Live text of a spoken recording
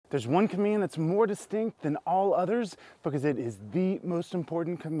There's one command that's more distinct than all others because it is the most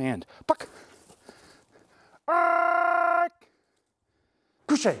important command. Puck.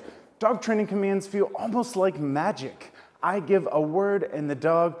 Couché. Dog training commands feel almost like magic. I give a word and the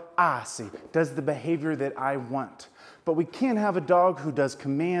dog, does the behavior that I want. But we can't have a dog who does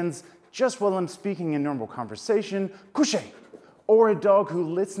commands just while I'm speaking in normal conversation, couché, or a dog who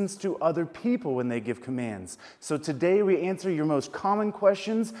listens to other people when they give commands. So today we answer your most common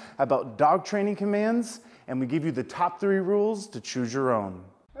questions about dog training commands, and we give you the top 3 rules to choose your own.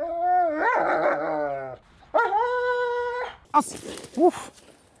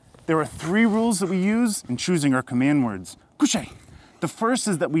 There are 3 rules that we use in choosing our command words. Couché. The first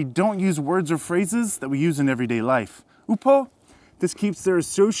is that we don't use words or phrases that we use in everyday life. Upo. This keeps their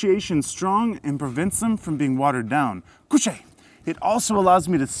association strong and prevents them from being watered down. Couché. It also allows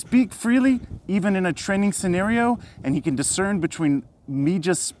me to speak freely, even in a training scenario, and he can discern between me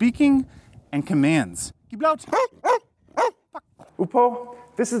just speaking and commands. Upo.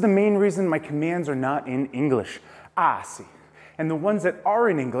 This is the main reason my commands are not in English. Si. And the ones that are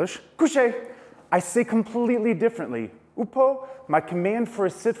in English, couché, I say completely differently. Upo, my command for a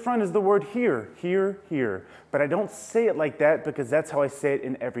sit front is the word here, here, here. But I don't say it like that because that's how I say it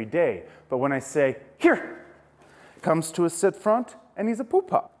in every day. But when I say here, comes to a sit front and he's a poop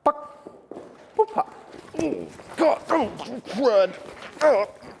pop. Poop pop. God, crud.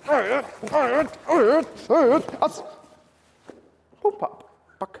 Poop pop.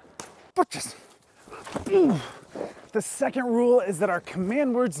 The second rule is that our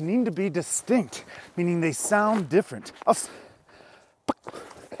command words need to be distinct, meaning they sound different.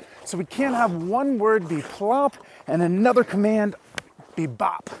 So we can't have one word be plop and another command be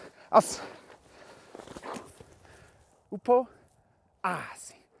bop. Upo,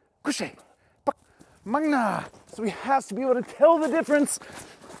 si, couché, magna. So he has to be able to tell the difference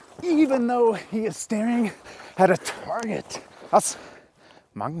even though he is staring at a target.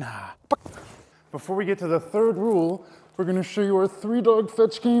 Magna. Before we get to the third rule, we're gonna show you our 3-dog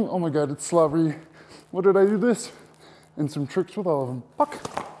fetch game. Oh my God, it's slobbery. What did I do this? And some tricks with all of them. Puck.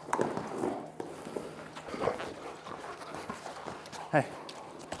 Hey.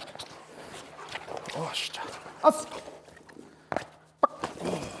 Us.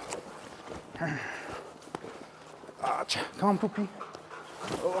 Come on, Poopy.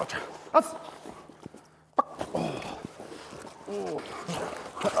 Us.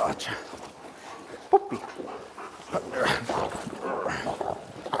 Poopy.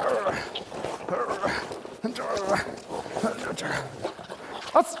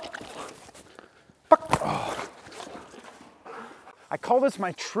 I call this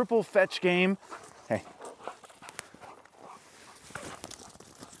my triple fetch game. Hey.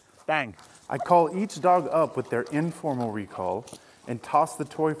 Bang. I call each dog up with their informal recall and toss the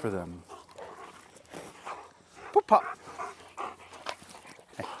toy for them. Poop pop.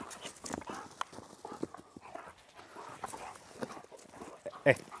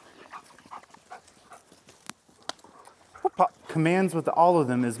 Hey. Poop pop. Commands with all of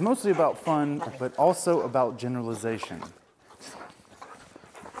them is mostly about fun, but also about generalization.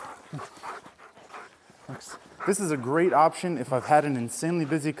 This is a great option if I've had an insanely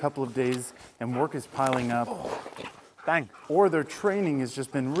busy couple of days and work is piling up. Bang. Or their training has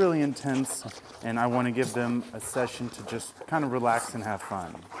just been really intense and I want to give them a session to just kind of relax and have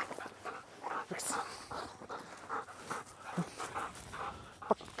fun.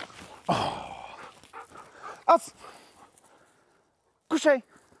 Us. Couché.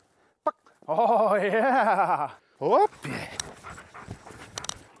 Oh yeah. Whoop.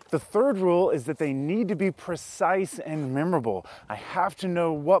 The third rule is that they need to be precise and memorable. I have to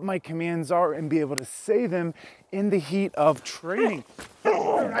know what my commands are and be able to say them in the heat of training.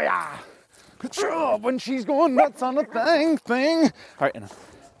 When she's going nuts on a thing. All right, enough.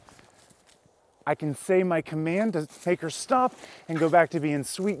 I can say my command to make her stop and go back to being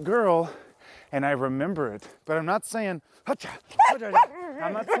sweet girl, and I remember it. But I'm not saying, I'm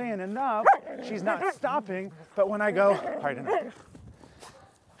not saying enough. She's not stopping, but when I go, all right, enough.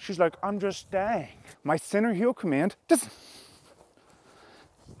 She's like, I'm just staying. My center heel command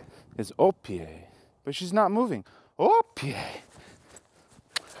is opie, but she's not moving. Opie.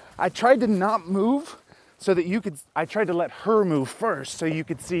 I tried to not move so that you could, I tried to let her move first so you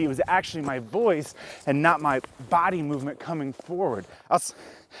could see it was actually my voice and not my body movement coming forward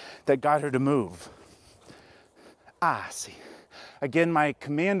that got her to move. See. Again, my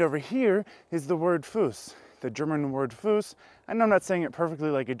command over here is the word Fuß, the German word Fuß. I know I'm not saying it perfectly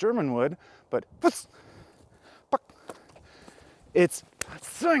like a German would, but Fuß. It's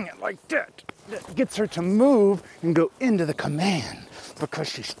saying it like that. that gets her to move and go into the command because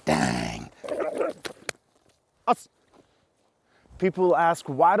she's dang. Us. People will ask,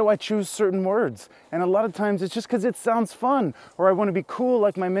 why do I choose certain words? And a lot of times it's just because it sounds fun, or I want to be cool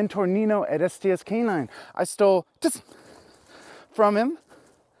like my mentor Nino at STS Canine. I stole just from him.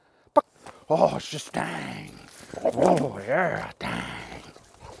 Oh, it's just dang. Oh, yeah, dang.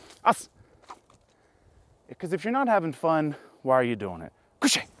 Us. Because if you're not having fun, why are you doing it?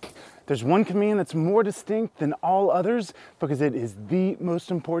 Kushe. There's one command that's more distinct than all others because it is the most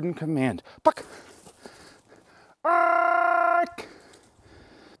important command. Puck. Ark.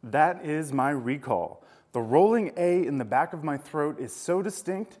 That is my recall. The rolling A in the back of my throat is so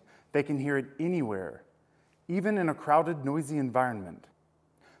distinct, they can hear it anywhere, even in a crowded, noisy environment.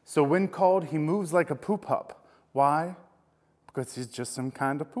 So when called, he moves like a poop pup. Why? Because he's just some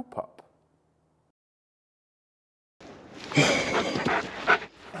kind of poop pup.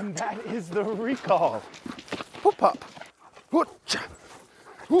 And that is the recall. Poop pup.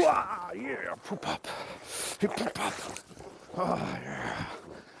 Yeah, poop pup. Poop pup. Oh, yeah.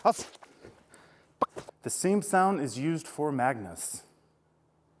 The same sound is used for Magnus.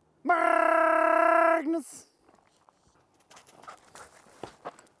 Magnus.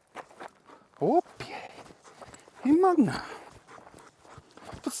 Oh, yeah. Hey, Magna.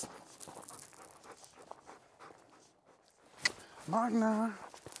 Magna.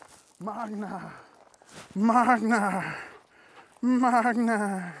 Magna. Magna.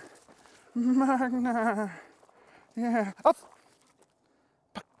 Magna. Magna. Yeah. Up.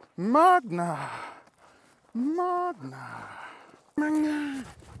 Magna. Magna. Magna.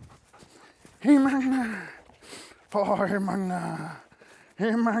 Hey, Magna. Oh, hey, Magna.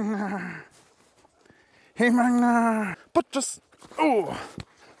 Hey, Magna. Hey, Magna. But just, oh.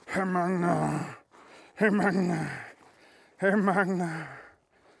 Hey, Magna. Hey, Magna. Hey, Magna.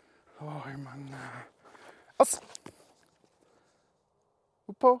 Oh, hey, Magna. Us.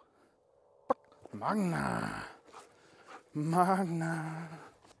 Upo. Magna. Magna.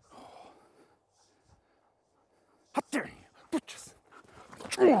 Hot there. Butchers.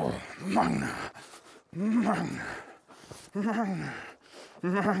 Oh, Magna. Magna. Magna.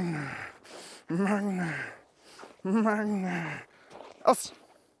 Magna. Magna. Magna. Us.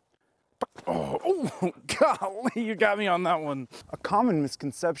 Oh, golly, you got me on that one. A common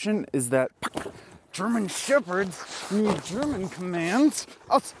misconception is that German Shepherds need German commands,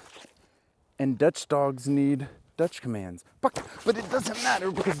 and Dutch dogs need Dutch commands. But it doesn't matter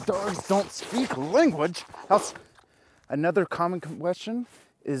because dogs don't speak language. Another common question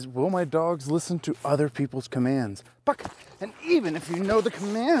is, will my dogs listen to other people's commands? And even if you know the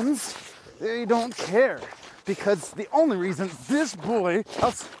commands, they don't care. Because the only reason this boy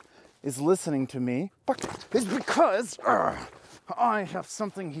is listening to me is because I have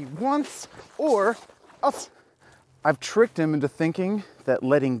something he wants, or I've tricked him into thinking that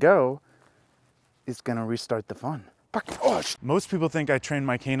letting go is gonna restart the fun. Most people think I train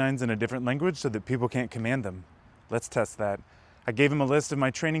my canines in a different language so that people can't command them. Let's test that. I gave him a list of my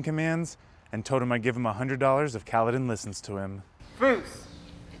training commands and told him I'd give him $100 if Kaladin listens to him. Foos.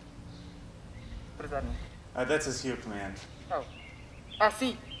 What does that mean? That's his heel command. Oh.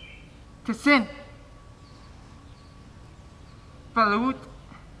 Asi. To sin. Balut.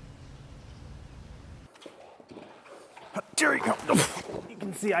 There you go. You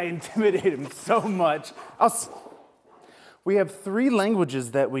can see I intimidate him so much. We have 3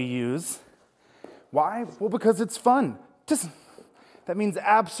 languages that we use. Why? Well, because it's fun. That means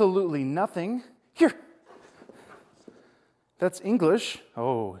absolutely nothing. Here. That's English.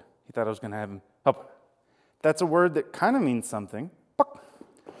 Oh, he thought I was going to have him up. That's a word that kind of means something.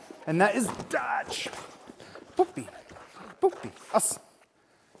 And that is Dutch. Poopie. Poopie. Us.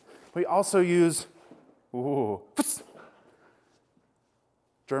 We also use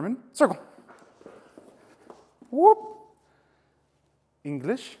German. Circle. Whoop.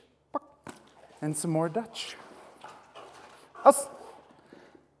 English. And some more Dutch. Us.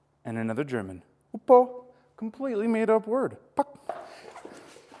 And another German. Upo. Completely made up word.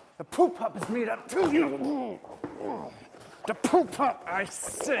 The poop pup is made up too. The poop pup, I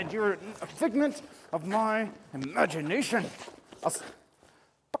said, you're a figment of my imagination. Us.